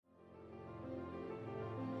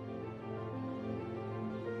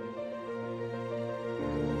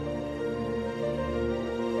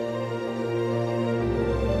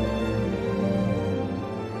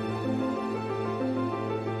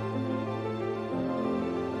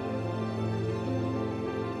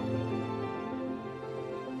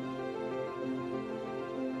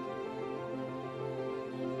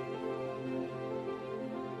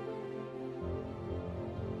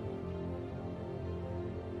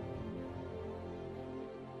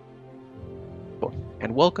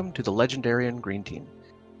and welcome to the Legendarian Green Team.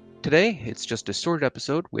 Today, it's just a short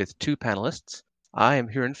episode with two panelists. I am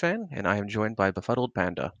Huron and I am joined by Befuddled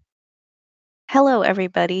Panda. Hello,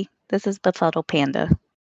 everybody. This is Befuddled Panda.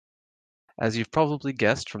 As you've probably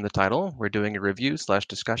guessed from the title, we're doing a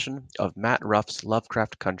review/discussion of Matt Ruff's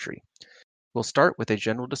Lovecraft Country. We'll start with a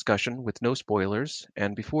general discussion with no spoilers,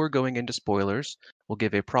 and before going into spoilers, we'll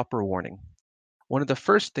give a proper warning. One of the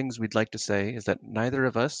first things we'd like to say is that neither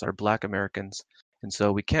of us are Black Americans, and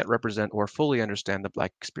so we can't represent or fully understand the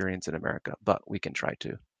Black experience in America, but we can try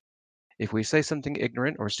to. If we say something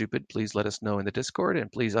ignorant or stupid, please let us know in the Discord,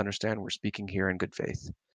 and please understand we're speaking here in good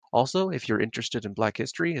faith. Also, if you're interested in Black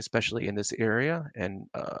history, especially in this area and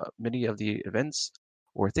many of the events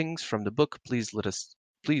or things from the book, please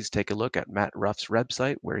take a look at Matt Ruff's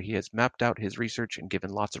website where he has mapped out his research and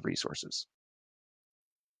given lots of resources.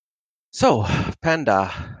 So, Panda,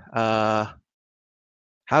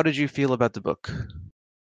 how did you feel about the book?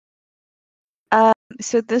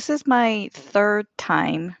 So this is my third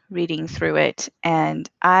time reading through it, and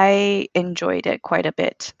I enjoyed it quite a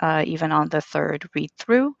bit, even on the third read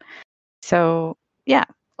through. So yeah,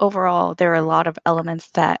 overall, there are a lot of elements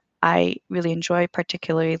that I really enjoy,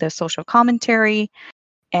 particularly the social commentary,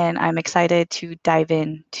 and I'm excited to dive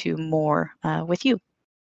into more with you.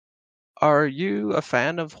 Are you a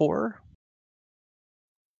fan of horror?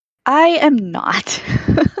 I am not.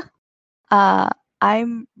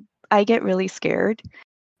 I get really scared.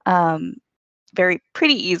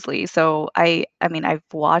 Pretty easily. So I mean, I've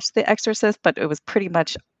watched The Exorcist, but it was pretty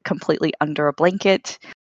much completely under a blanket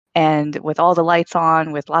and with all the lights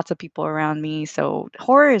on, with lots of people around me. So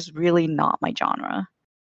horror is really not my genre.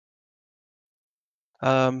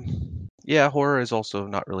 Yeah, horror is also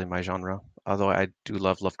not really my genre, although I do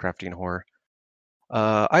love Lovecraftian horror.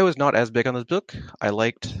 I was not as big on this book. I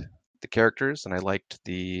liked the characters and I liked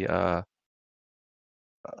the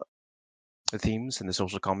themes and the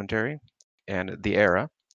social commentary and the era,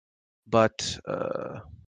 but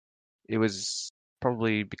it was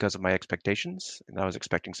probably because of my expectations, and I was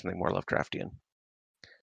expecting something more Lovecraftian.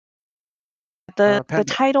 The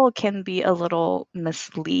title can be a little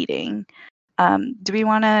misleading. Do we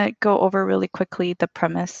want to go over really quickly the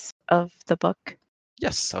premise of the book?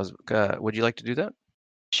 Yes, would you like to do that?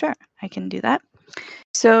 Sure, I can do that.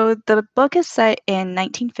 So the book is set in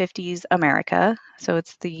 1950s America. So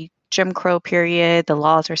it's the Jim Crow period. The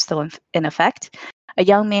laws are still in effect. A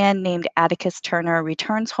young man named Atticus Turner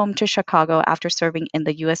returns home to Chicago after serving in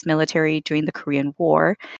the U.S. military during the Korean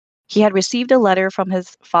War. He had received a letter from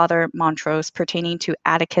his father, Montrose, pertaining to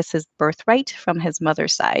Atticus's birthright from his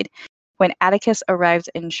mother's side. When Atticus arrives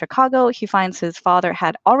in Chicago, he finds his father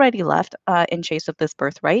had already left in chase of this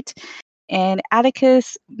birthright. And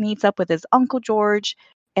Atticus meets up with his uncle George,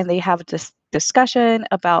 and they have this discussion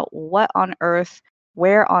about where on earth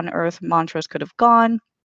Montrose could have gone.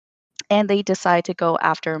 And they decide to go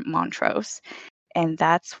after Montrose. And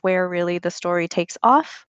that's where really the story takes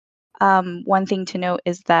off. One thing to note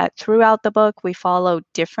is that throughout the book, we follow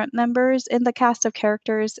different members in the cast of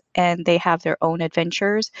characters, and they have their own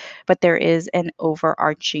adventures, but there is an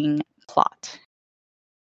overarching plot.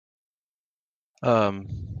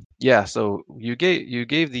 Yeah, so you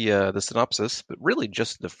gave the synopsis, but really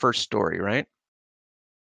just the first story, right?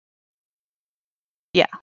 Yeah.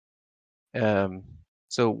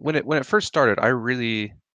 So when it first started, I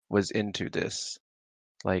really was into this,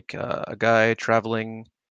 like a guy traveling,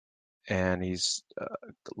 and he's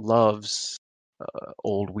loves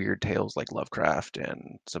old weird tales like Lovecraft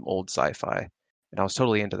and some old sci-fi, and I was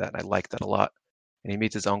totally into that, and I liked that a lot. And he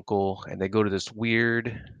meets his uncle, and they go to this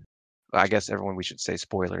weird. I guess we should say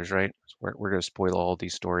spoilers, right? We're gonna spoil all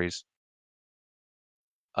these stories.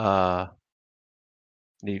 And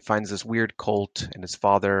he finds this weird cult and his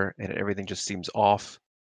father, and everything just seems off.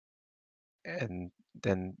 And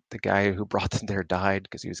then the guy who brought them there died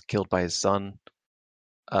because he was killed by his son.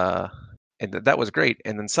 Uh, and that was great.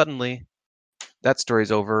 And then suddenly, that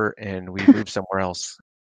story's over, and we move somewhere else.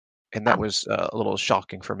 And that was a little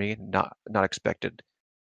shocking for me, not expected.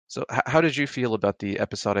 So, how did you feel about the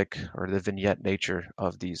episodic or the vignette nature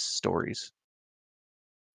of these stories?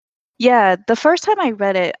 Yeah, the first time I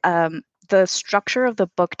read it, the structure of the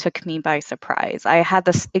book took me by surprise. I had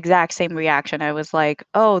this exact same reaction. I was like,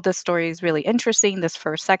 "Oh, this story is really interesting, this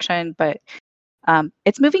first section, but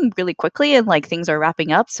it's moving really quickly and like things are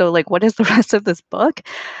wrapping up. So like, what is the rest of this book?"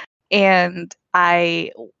 And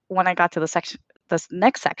when I got to this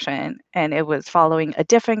next section, and it was following a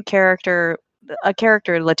different character, a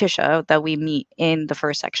character Letitia that we meet in the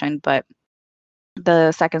first section, but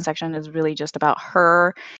the second section is really just about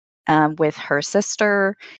her with her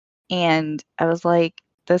sister. And I was like,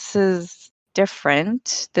 this is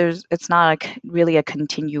different. It's not really a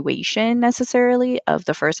continuation necessarily of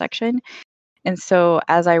the first section. And so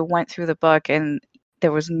as I went through the book and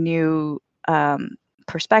there was new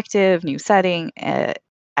perspective, new setting, I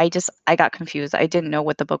got confused. I didn't know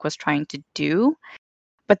what the book was trying to do.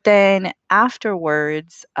 But then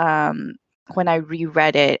afterwards, when I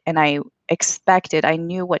reread it and I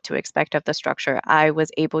knew what to expect of the structure, I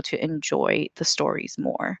was able to enjoy the stories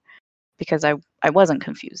more because I wasn't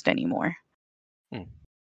confused anymore. Hmm.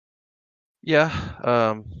 Yeah,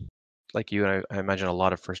 like you, and I imagine a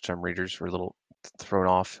lot of first-time readers were a little thrown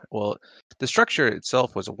off. Well, the structure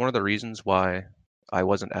itself was one of the reasons why I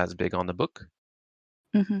wasn't as big on the book.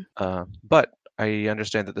 Hmm. But I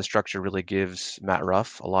understand that the structure really gives Matt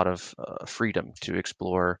Ruff a lot of freedom to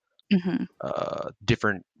explore Hmm.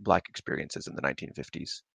 different Black experiences in the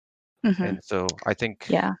 1950s. Hmm. And so I think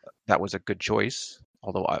Yeah. that was a good choice.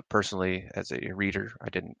 Although I personally, as a reader, I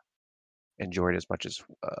didn't enjoy it as much as.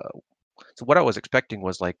 So what I was expecting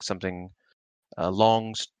was like something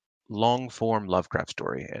long form Lovecraft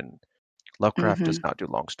story, and Lovecraft does Hmm. not do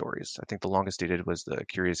long stories. I think the longest he did was The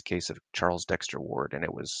Curious Case of Charles Dexter Ward, and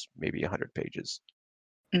it was maybe 100 pages.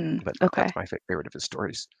 But Okay. that's my favorite of his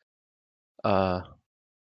stories. Uh,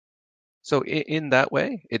 so in that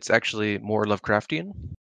way, it's actually more Lovecraftian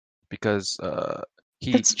because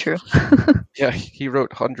he, That's true. yeah, he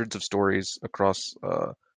wrote hundreds of stories across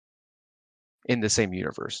in the same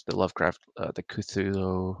universe, the Lovecraft, the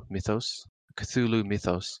Cthulhu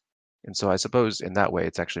mythos. And so I suppose in that way,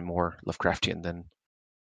 it's actually more Lovecraftian than.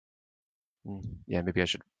 Yeah, maybe I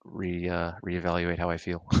should reevaluate how I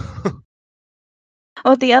feel.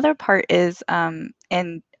 Well, the other part is, and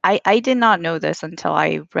I did not know this until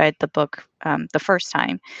I read the book the first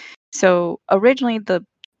time. So originally, the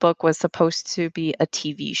book was supposed to be a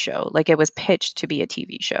TV show, like it was pitched to be a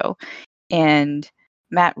TV show. And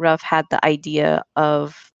Matt Ruff had the idea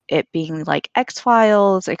of it being like X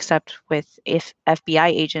Files, except with if FBI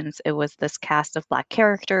agents, it was this cast of Black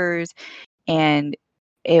characters, and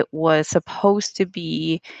it was supposed to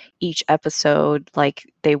be each episode like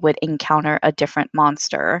they would encounter a different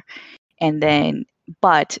monster, and then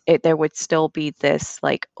there would still be this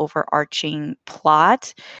like overarching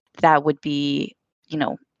plot that would be,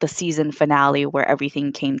 the season finale where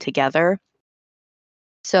everything came together.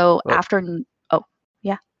 So Well, oh,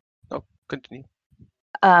 yeah. oh, continue.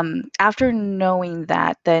 After knowing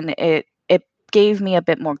that, then it gave me a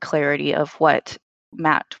bit more clarity of what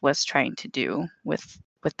Matt was trying to do with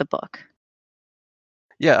the book.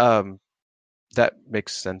 Yeah, that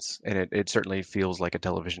makes sense, and it certainly feels like a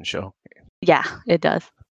television show. Yeah, it does.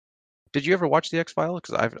 Did you ever watch The X-Files?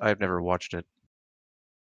 Because I've never watched it.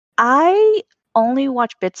 I only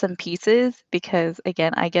watch bits and pieces because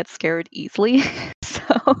again, I get scared easily.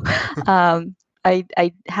 So, um,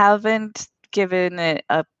 I haven't given it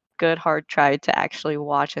a good hard try to actually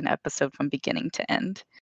watch an episode from beginning to end.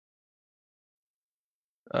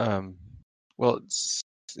 Um, well,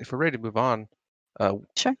 if we're ready to move on, uh,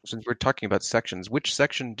 Sure. since we're talking about sections, which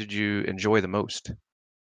section did you enjoy the most?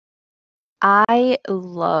 I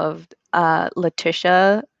loved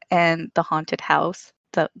Letitia and the haunted house,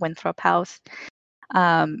 the Winthrop house.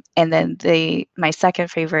 And then my second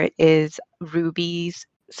favorite is Ruby's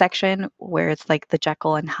section where it's like the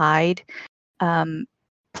Jekyll and Hyde um,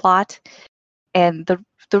 plot. And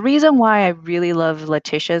the reason why I really love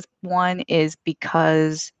Letitia's one is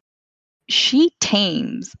because she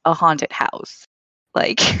tames a haunted house.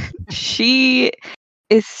 Like she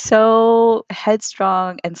is so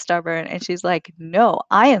headstrong and stubborn, and she's like, "No,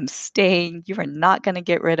 I am staying. You are not going to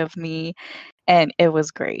get rid of me." And it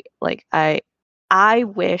was great. Like I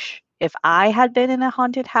wish if I had been in a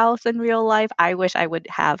haunted house in real life, I wish I would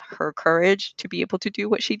have her courage to be able to do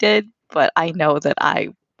what she did, but I know that I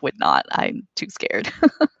would not. I'm too scared.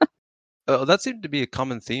 That seemed to be a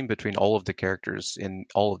common theme between all of the characters in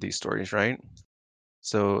all of these stories, right?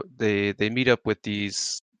 So they meet up with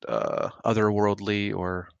these otherworldly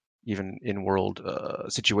or even in-world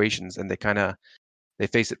situations, and they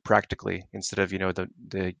face it practically instead of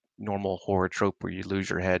the normal horror trope where you lose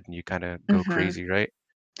your head and you kind of go Hmm. crazy, right?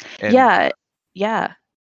 And Yeah, yeah.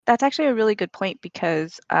 That's actually a really good point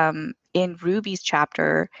because in Ruby's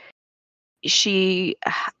chapter, she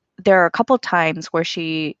there are a couple times where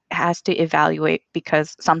she has to evaluate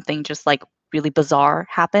because something just like really bizarre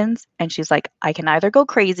happens, and she's like, I can either go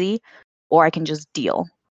crazy or I can just deal,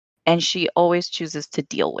 and she always chooses to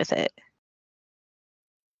deal with it.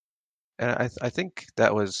 I think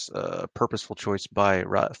that was a purposeful choice by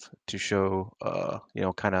Ruff to show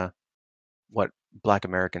kind of what Black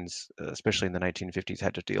Americans, especially in the 1950s,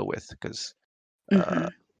 had to deal with because uh, Hmm.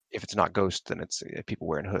 if it's not ghosts, then it's people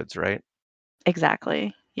wearing hoods, right?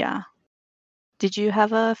 Exactly. Yeah. Did you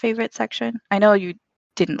have a favorite section? I know you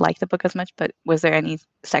didn't like the book as much, but was there any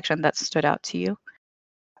section that stood out to you?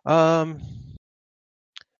 Um,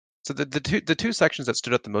 so the two sections that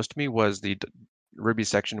stood out the most to me was the Ruby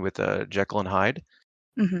section with Jekyll and Hyde,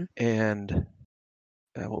 Hmm. and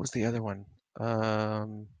what was the other one?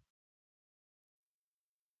 Um,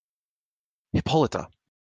 Hippolyta,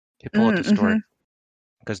 Hippolyta's story, Mm-hmm.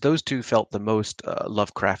 because those two felt the most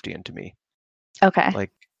Lovecraftian to me. Okay.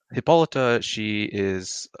 Like Hippolyta, she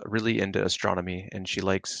is really into astronomy, and she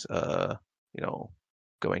likes, you know,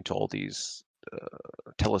 going to all these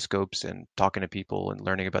telescopes and talking to people and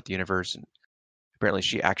learning about the universe. And apparently,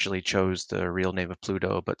 she actually chose the real name of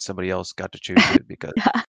Pluto, but somebody else got to choose it because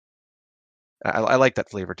Yeah. I like that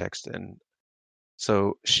flavor text. And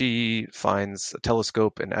so she finds a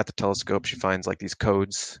telescope, and at the telescope, she finds like these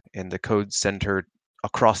codes, and the codes send her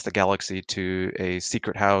across the galaxy to a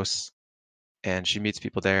secret house. And she meets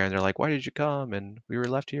people there, and they're like, "Why did you come?" And we were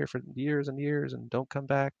left here for years and years, and don't come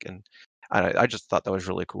back. And I just thought that was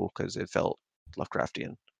really cool because it felt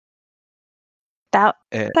Lovecraftian. That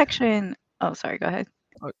And section. Oh, sorry. Go ahead.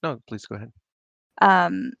 no, please go ahead.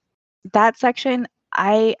 Um, that section,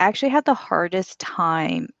 I actually had the hardest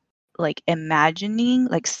time like imagining,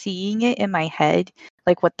 like seeing it in my head,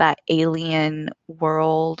 like what that alien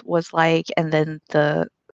world was like, and then the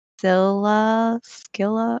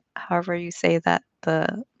Skilla, however you say that,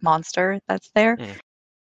 the monster that's there. Mm,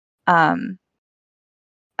 Um,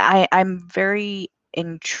 I'm very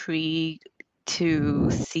intrigued to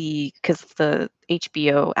see because the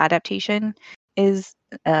HBO adaptation is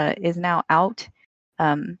now out.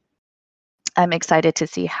 Um, I'm excited to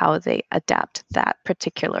see how they adapt that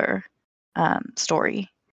particular story.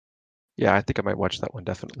 yeah, I think I might watch that one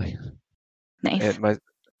definitely. And Nice.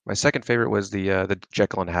 my second favorite was the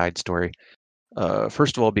Jekyll and Hyde story.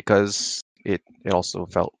 First of all, because it also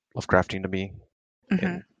felt Lovecraftian to me Hmm.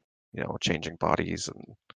 in changing bodies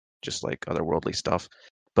and just like otherworldly stuff.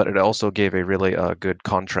 But it also gave a really good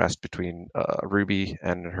contrast between Ruby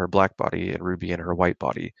and her black body and Ruby and her white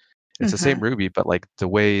body. It's the same Hmm. Ruby, but like the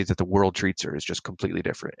way that the world treats her is just completely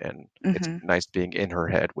different, and it's Hmm. nice being in her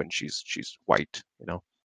head when she's white, you know.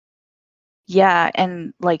 Yeah,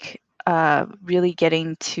 and like really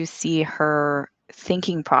getting to see her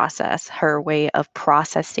thinking process, her way of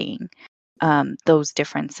processing those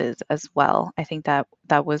differences as well. I think that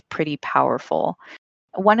that was pretty powerful.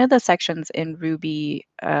 One of the sections in Ruby's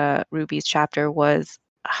chapter was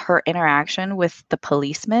her interaction with the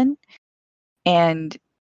policeman, and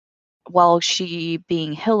while she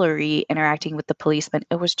being Hillary interacting with the policeman,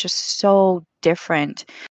 it was just so different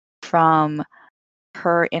from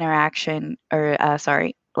her interaction, or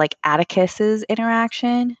sorry, like Atticus's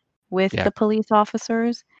interaction with Yeah. the police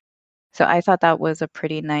officers. So I thought that was a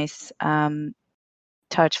pretty nice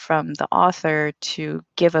touch from the author to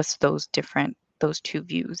give us those two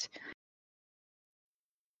views.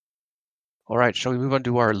 All right. Shall we move on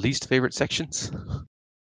to our least favorite sections? I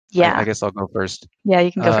Yeah, guess I'll go first. yeah,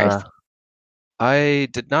 you can go Uh, first. I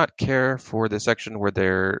did not care for the section where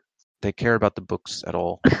they care about the books at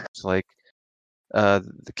all. It's like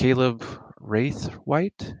the Caleb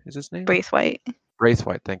Wraithwaite is his name? Braithwaite.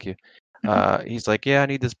 Wraithwaite, thank you. Mhm. He's like, yeah, I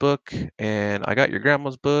need this book, and I got your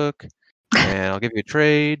grandma's book, and I'll give you a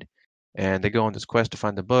trade. And they go on this quest to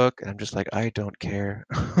find the book, and I'm just like, I don't care.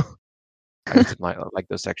 I just didn't like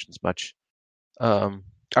those sections much. Um,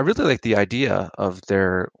 I really like the idea of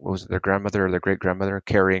their what was it, their grandmother or their great grandmother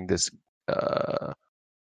carrying uh,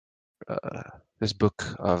 uh, this book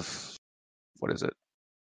of what is it?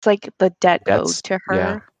 It's like the debt owed Debts. to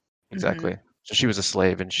Yeah, her. Hmm. exactly. So she was a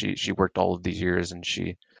slave, and she worked all of these years, and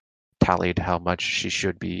she tallied how much she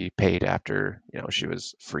should be paid after she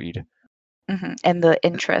was freed. Hmm. And the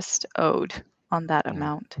interest owed on that Mm.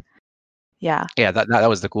 amount. Yeah. Yeah, that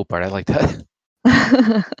was the cool part. I like that.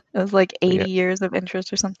 It was like But 80 yeah, years of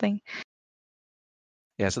interest or something.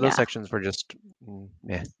 yeah. So those Yeah. sections were just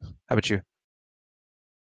yeah. How about you?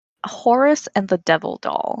 Horace and the Devil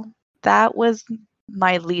Doll. That was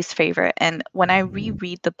my least favorite. And when I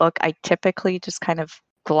reread the book, I typically just kind of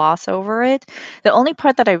gloss over it. The only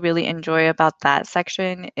part that I really enjoy about that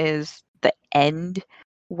section is the end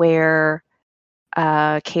where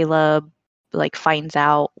Caleb like finds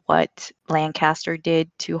out what Lancaster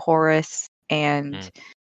did to Horace, and Mm,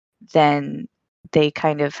 then they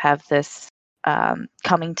kind of have this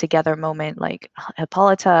coming together moment, like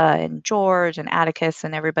Hippolyta and George and Atticus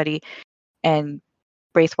and everybody, and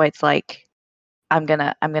Braithwaite's like, I'm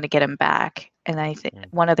gonna get him back. And I think mm,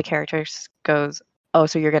 one of the characters goes, "Oh,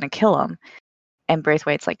 so you're gonna kill him?" And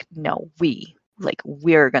Braithwaite's like, "No,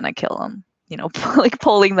 we're gonna kill him." like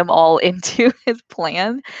pulling them all into his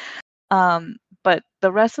plan. But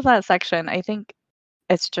the rest of that section, I think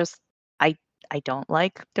it's just I I don't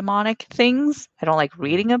like demonic things. I don't like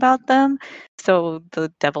reading about them. So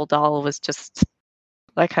the Devil Doll was just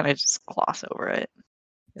I kind of just gloss over it.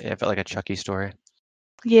 Yeah, it felt like a Chucky story.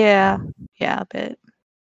 Yeah, a bit.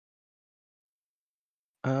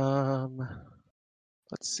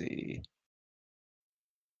 Let's see.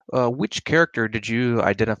 Which character did you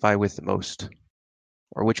identify with the most,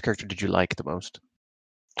 or which character did you like the most?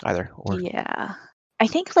 Either or. Yeah. I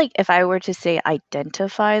think like if I were to say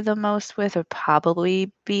identify the most with would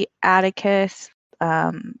probably be Atticus,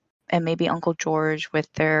 and maybe Uncle George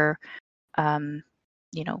with their um,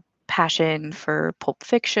 passion for Pulp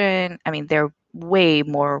Fiction. I mean, they're way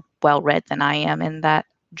more well read than I am in that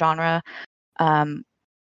genre. Um,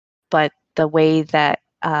 but the way that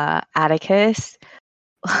Atticus,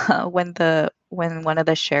 when one of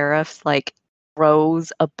the sheriffs like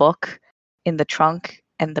throws a book in the trunk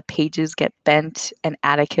and the pages get bent, and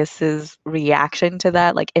Atticus's reaction to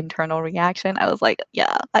that, like internal reaction, I was like,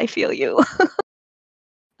 yeah, I feel you.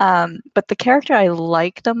 But the character I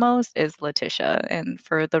like the most is Letitia, and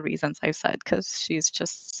for the reasons I said, because she's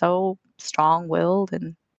just so strong-willed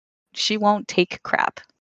and she won't take crap.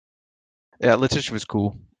 Yeah, Letitia was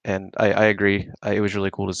cool, and I agree. It was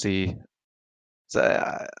really cool to see. So,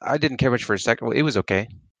 I didn't care much for a second. Well, it was okay,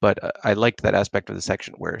 but I liked that aspect of the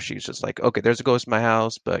section where she's just like, okay, there's a ghost in my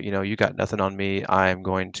house, but you got nothing on me. I'm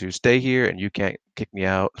going to stay here, and you can't kick me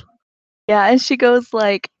out. Yeah, and she goes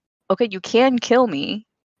like, "Okay, you can kill me,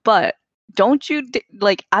 but don't you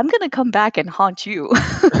like I'm gonna come back and haunt you."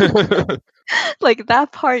 Like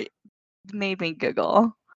that part made me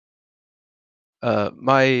giggle.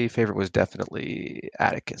 My favorite was definitely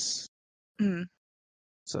Atticus. Mm.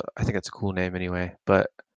 So I think that's a cool name anyway. But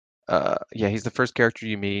yeah, he's the first character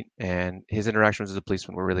you meet, and his interactions as a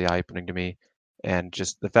policeman were really eye-opening to me. And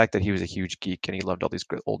just the fact that he was a huge geek and he loved all these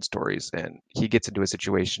old stories, and he gets into a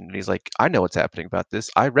situation and he's like, "I know what's happening about this.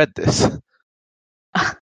 I read this."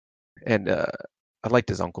 And I liked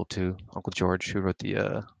his uncle too, Uncle George, who wrote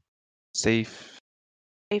the Safe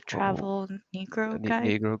Safe oh, Travel Negro Guide.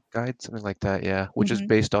 Negro Guide, something like that. Yeah, which is Hmm.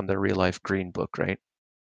 based on the real life Green Book, right?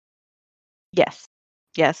 Yes,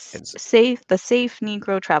 yes, And the Safe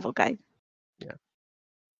Negro Travel Guide. yeah,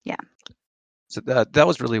 Yeah. so that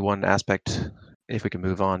was really one aspect. If we can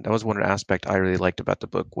move on, that was one aspect I really liked about the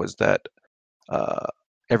book was that uh,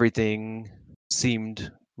 everything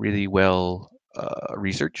seemed really well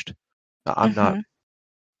researched. I'm not Hmm.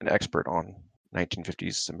 an expert on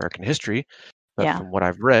 1950s American history, but Yeah. from what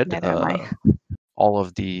I've read, Neither am I. all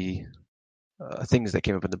of the things that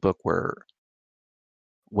came up in the book were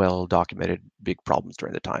well documented big problems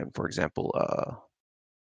during the time. For example,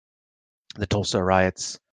 the Tulsa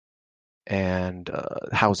riots and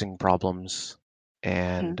housing problems Mhm.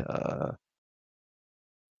 and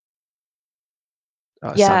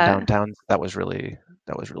Yeah. sundown towns. That was really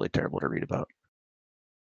terrible to read about.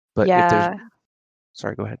 But if there's, Yeah.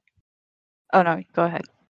 sorry, go ahead. Oh no, go ahead.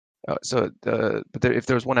 If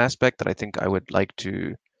there was one aspect that I think I would like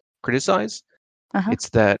to criticize, Uh-huh. it's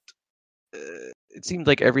that it seemed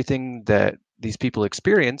like everything that these people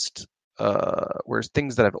experienced were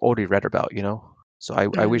things that I've already read about. So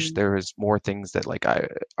I wish Mm, there was more things that like I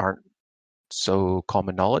aren't so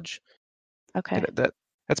common knowledge. okay. And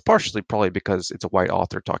that's partially probably because it's a white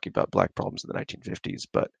author talking about black problems in the 1950s,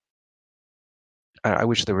 but I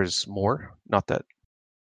wish there was more. Not that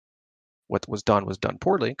what was done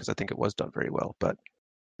poorly, because I think it was done very well, but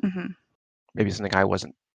Hmm. maybe something I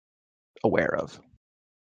wasn't aware of.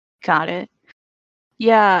 Got it.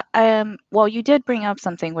 Yeah, well, you did bring up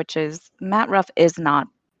something, which is Matt Ruff is not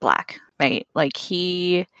black, right? Like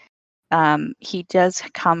he does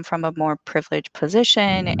come from a more privileged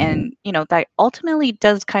position, and that ultimately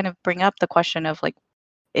does kind of bring up the question of like,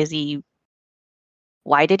 is he,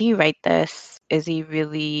 why did he write this? Is he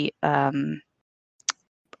really,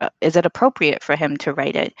 is it appropriate for him to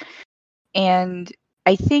write it? And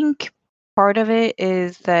I think part of it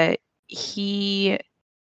is that he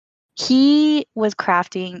he was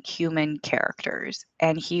crafting human characters,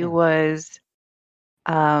 and Hmm.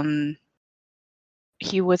 um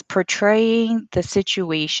he was portraying the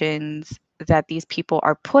situations that these people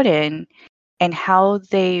are put in and how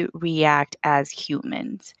they react as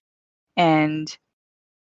humans. And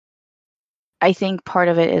I think part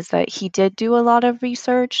of it is that he did do a lot of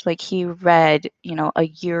research. Like he read, a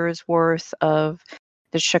year's worth of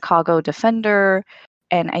the Chicago Defender.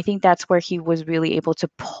 And I think that's where he was really able to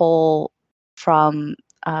pull from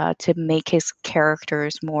to make his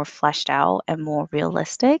characters more fleshed out and more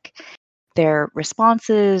realistic. their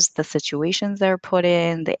responses, the situations they're put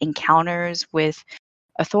in, the encounters with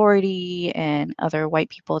authority and other white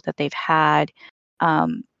people that they've had.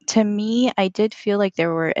 To me, I did feel like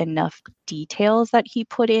there were enough details that he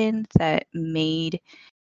put in that made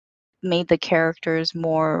the characters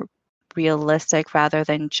more realistic rather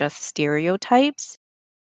than just stereotypes.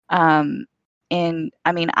 And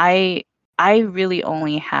I mean, I really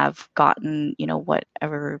only have gotten,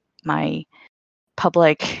 whatever my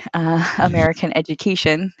public American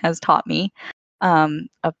education has taught me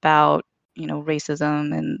about,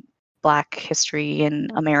 racism and Black history in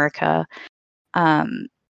America. Um,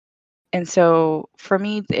 and so for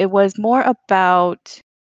me, it was more about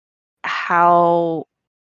how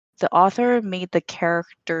the author made the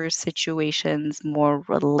characters' situations more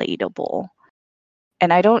relatable.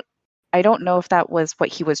 And I don't know if that was what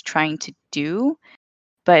he was trying to do,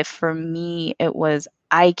 but for me it was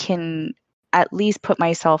I can at least put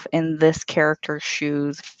myself in this character's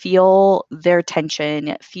shoes, feel their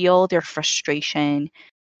tension, feel their frustration,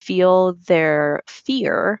 feel their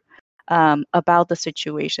fear about the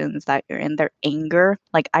situations that you're in, their anger.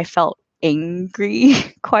 Like I felt angry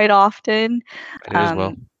quite often. I did as well.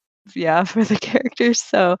 Um, yeah, for the characters.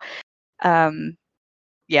 So um,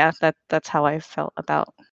 yeah, that's how I felt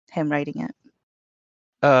about him writing it.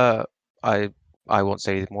 Uh, I I won't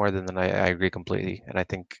say more than that. I agree completely, and I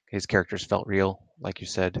think his characters felt real, like you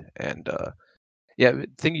said. And yeah, the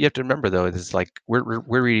thing you have to remember though is like we're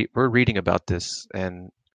reading about this,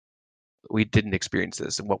 and we didn't experience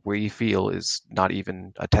this, and what we feel is not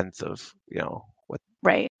even a tenth of what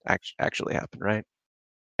Right. actually happened, right?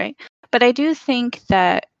 Right. But I do think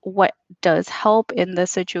that what does help in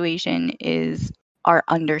this situation is our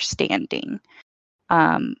understanding.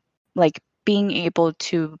 Like being able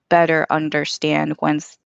to better understand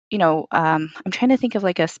I'm trying to think of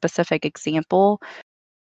like a specific example,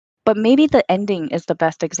 but maybe the ending is the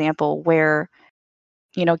best example where,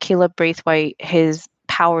 Caleb Braithwaite, his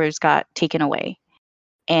powers got taken away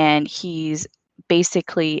and he's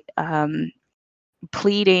basically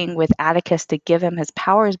pleading with Atticus to give him his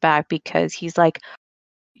powers back because he's like,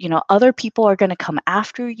 other people are going to come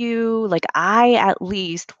after you. Like, I at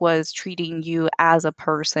least was treating you as a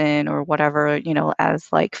person or whatever, as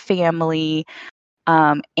like family.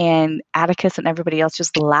 And Atticus and everybody else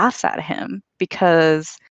just laughs at him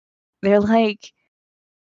because they're like,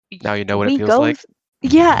 Now you know what it we feels go, like.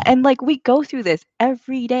 th- yeah, and like we go through this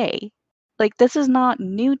every day. Like, this is not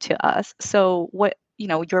new to us. So, what,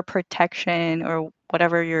 your protection or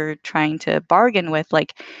whatever you're trying to bargain with,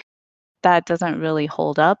 like, that doesn't really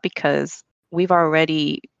hold up because we've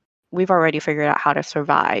already we've already figured out how to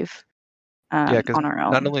survive Yeah, because on our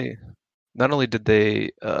not own. only not only did they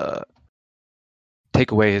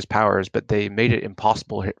take away his powers, but they made it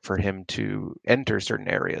impossible for him to enter certain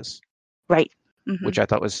areas, Right. Hmm. which I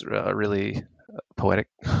thought was really poetic.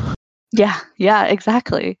 Yeah. Yeah.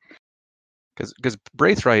 Exactly. Because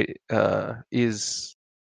Braithwaite is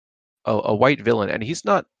a white villain, and he's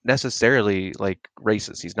not necessarily like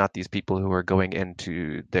racist. He's not these people who are going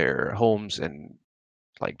into their homes and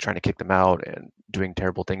like trying to kick them out and doing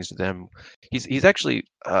terrible things to them. He's actually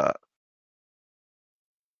I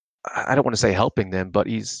don't want to say helping them, but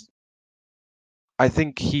I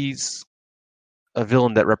think he's a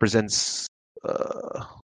villain that represents uh,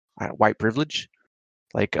 white privilege,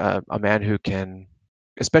 like a man who can,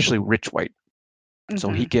 especially rich white,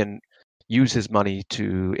 so he Hmm. can use his money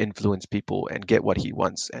to influence people and get what he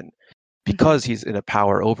wants, and Hmm. because he's in a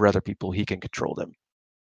power over other people, he can control them.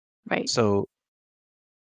 Right. So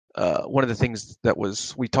one of the things that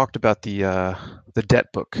was we talked about the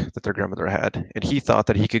debt book that their grandmother had, and he thought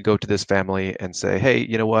that he could go to this family and say, "Hey,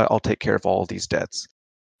 you know what? I'll take care of all of these debts."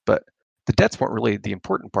 But the debts weren't really the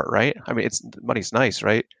important part, right? I mean, it's money's nice,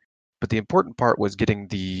 right? But the important part was getting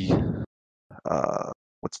the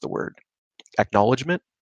what's the word? Acknowledgement.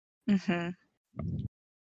 Hmm.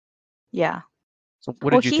 Yeah. So,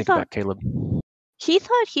 what Well, did you think of that, Caleb? he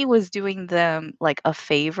thought he was doing them like a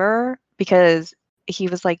favor because he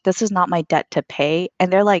was like, "This is not my debt to pay,"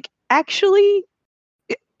 and they're like, "Actually,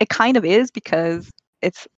 it kind of is because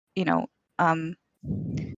it's you know." Um,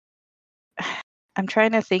 I'm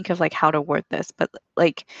trying to think of like how to word this, but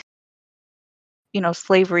like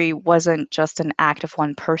slavery wasn't just an act of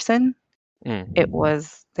one person, it Mm.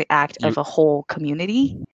 was the act You of a whole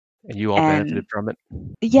community. and you all benefited And from it.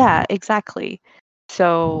 yeah, exactly.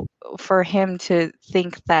 So for him to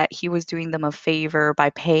think that he was doing them a favor by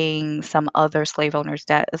paying some other slave owner's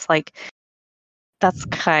debt, it's like, that's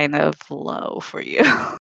kind of low for you.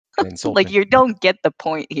 And Like, insulting. you don't get the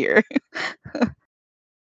point here.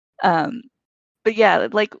 um, But yeah,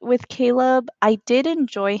 like with Caleb, I did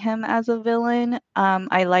enjoy him as a villain.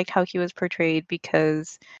 I liked how he was portrayed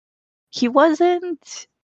because he wasn't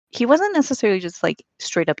he wasn't necessarily just like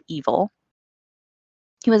straight up evil.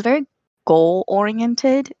 He was very goal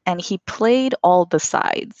oriented and he played all the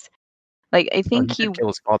sides. Like I Oh, think he did kill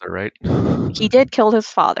his father, right? he did kill his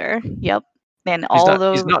father. Yep. And He's all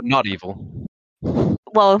he's those not evil.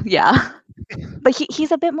 well, yeah. But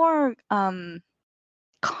he's a bit more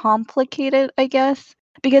complicated, I guess,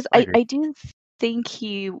 because I I agree. do think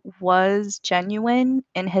he was genuine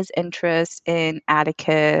in his interest in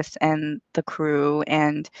Atticus and the crew,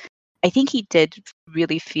 and I think he did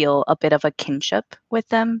really feel a bit of a kinship with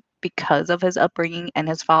them because of his upbringing and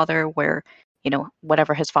his father, where,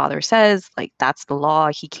 whatever his father says, like that's the law.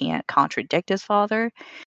 He can't contradict his father.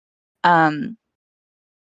 Um,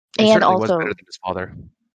 He and certainly was better also, than his father.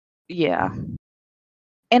 yeah.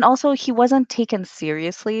 And also, he wasn't taken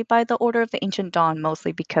seriously by the Order of the Ancient Dawn,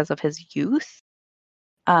 mostly because of his youth.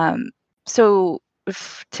 Um, so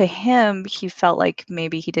to him, he felt like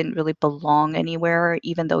maybe he didn't really belong anywhere,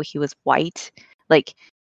 even though he was white. Like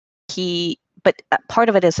but part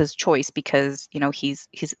of it is his choice because he's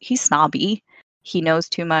snobby. He knows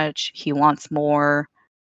too much. He wants more,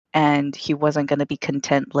 and he wasn't going to be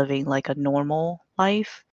content living like a normal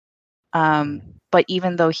life. But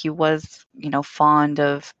even though he was, fond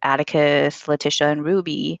of Atticus, Letitia, and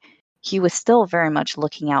Ruby, he was still very much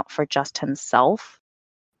looking out for just himself,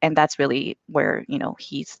 and that's really where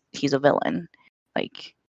he's a villain.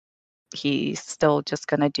 Like he's still just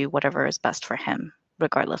gonna do whatever is best for him,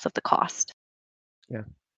 regardless of the cost. Yeah.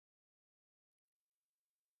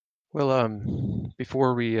 Well,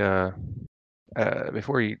 before we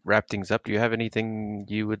wrap things up, do you have anything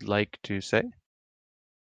you would like to say?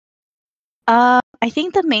 I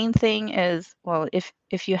think the main thing is, well,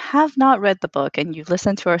 if you have not read the book and you've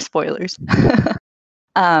listened to our spoilers,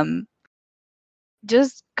 um,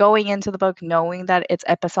 just going into the book knowing that it's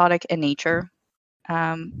episodic in nature,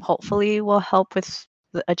 hopefully will help with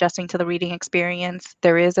adjusting to the reading experience.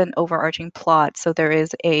 There is an overarching plot, so there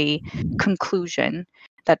is a conclusion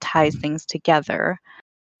that ties things together.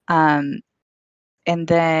 Um, and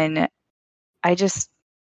then I just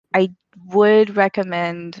I would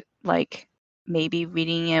recommend like maybe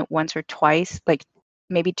reading it once or twice, like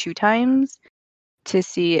maybe two times, to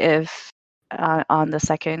see if on the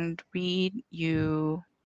second read you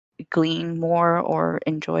glean more or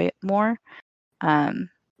enjoy it more. Um,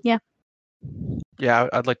 yeah. Yeah,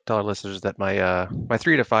 I'd like to tell our listeners that my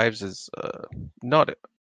 3 to 5s is not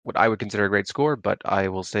what I would consider a great score, but I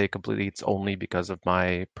will say completely it's only because of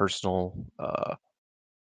my personal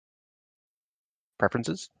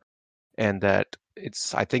preferences, and that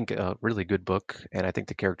it's, I think, a really good book, and I think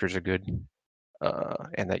the characters are good,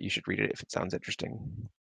 and that you should read it if it sounds interesting.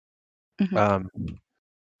 Hmm. Um,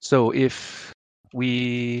 so if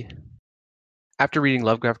we, after reading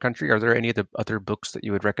Lovecraft Country, are there any other books that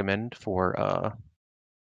you would recommend for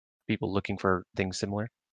people looking for things similar?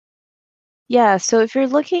 Yeah, so if you're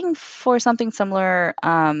looking for something similar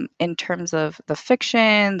in terms of the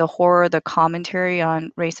fiction, the horror, the commentary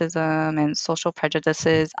on racism and social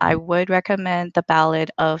prejudices, I would recommend The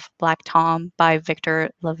Ballad of Black Tom by Victor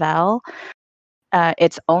Lavelle.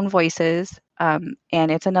 It's Own Voices, and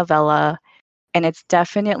it's a novella, and it's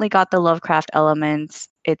definitely got the Lovecraft elements.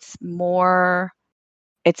 It's more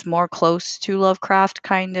close to Lovecraft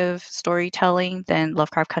kind of storytelling than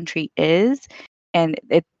Lovecraft Country is. And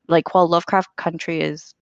it like while Lovecraft Country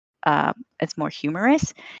is it's more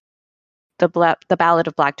humorous, the Ballad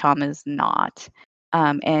of Black Tom is not.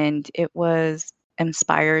 And it was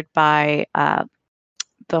inspired by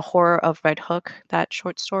the Horror of Red Hook, that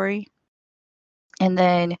short story. And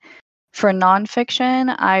then for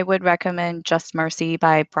nonfiction, I would recommend Just Mercy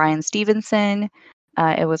by Brian Stevenson.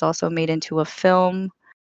 It was also made into a film,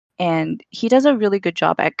 and he does a really good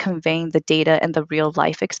job at conveying the data and the real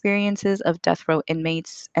life experiences of death row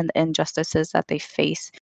inmates and the injustices that they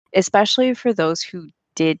face, especially for those who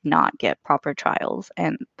did not get proper trials.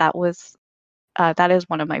 And that is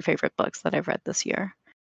one of my favorite books that I've read this year.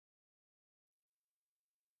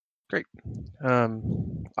 Great.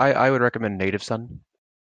 I would recommend Native Son.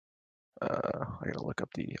 I gotta look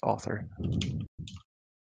up the author,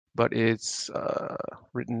 but it's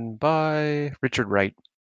written by Richard Wright,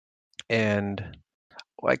 and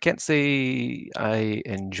well, I can't say I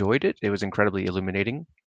enjoyed it. It was incredibly illuminating,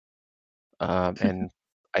 and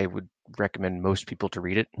I would recommend most people to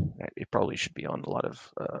read it. It probably should be on a lot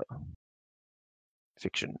of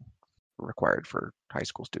fiction required for high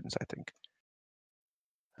school students, I think.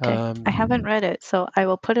 Okay, I haven't read it, so I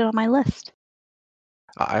will put it on my list.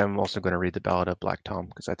 I am also going to read the Ballad of Black Tom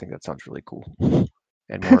because I think that sounds really cool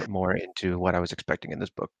and more into what I was expecting in this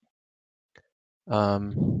book.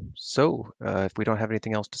 If we don't have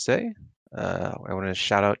anything else to say, I want to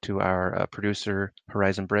shout out to our producer,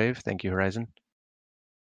 Horizon Brave. Thank you, Horizon.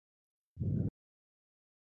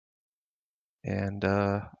 And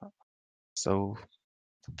so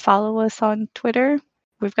Follow us on Twitter.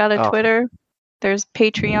 We've got a Twitter. There's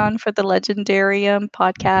Patreon for the Legendarium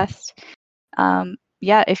podcast.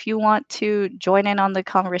 Yeah, if you want to join in on the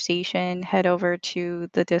conversation, head over to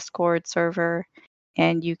the Discord server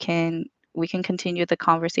and we can continue the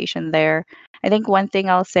conversation there. I think one thing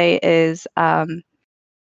I'll say is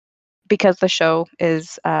because the show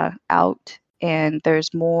is out and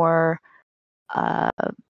there's more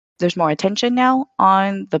attention now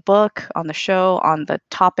on the book, on the show, on the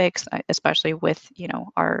topics, especially with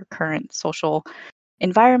our current social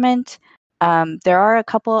environment. There are a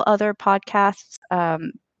couple other podcasts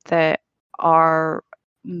that are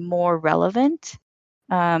more relevant,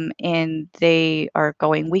 and they are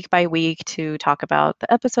going week by week to talk about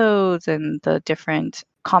the episodes and the different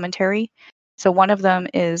commentary. So one of them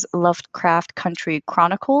is Lovecraft Country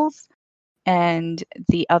Chronicles, and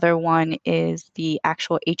the other one is the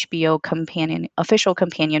actual HBO official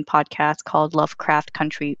companion podcast called Lovecraft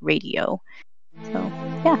Country Radio. So,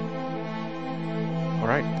 yeah. All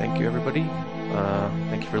right. Thank you, everybody.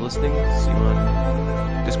 Thank you for listening. See you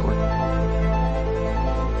on Discord.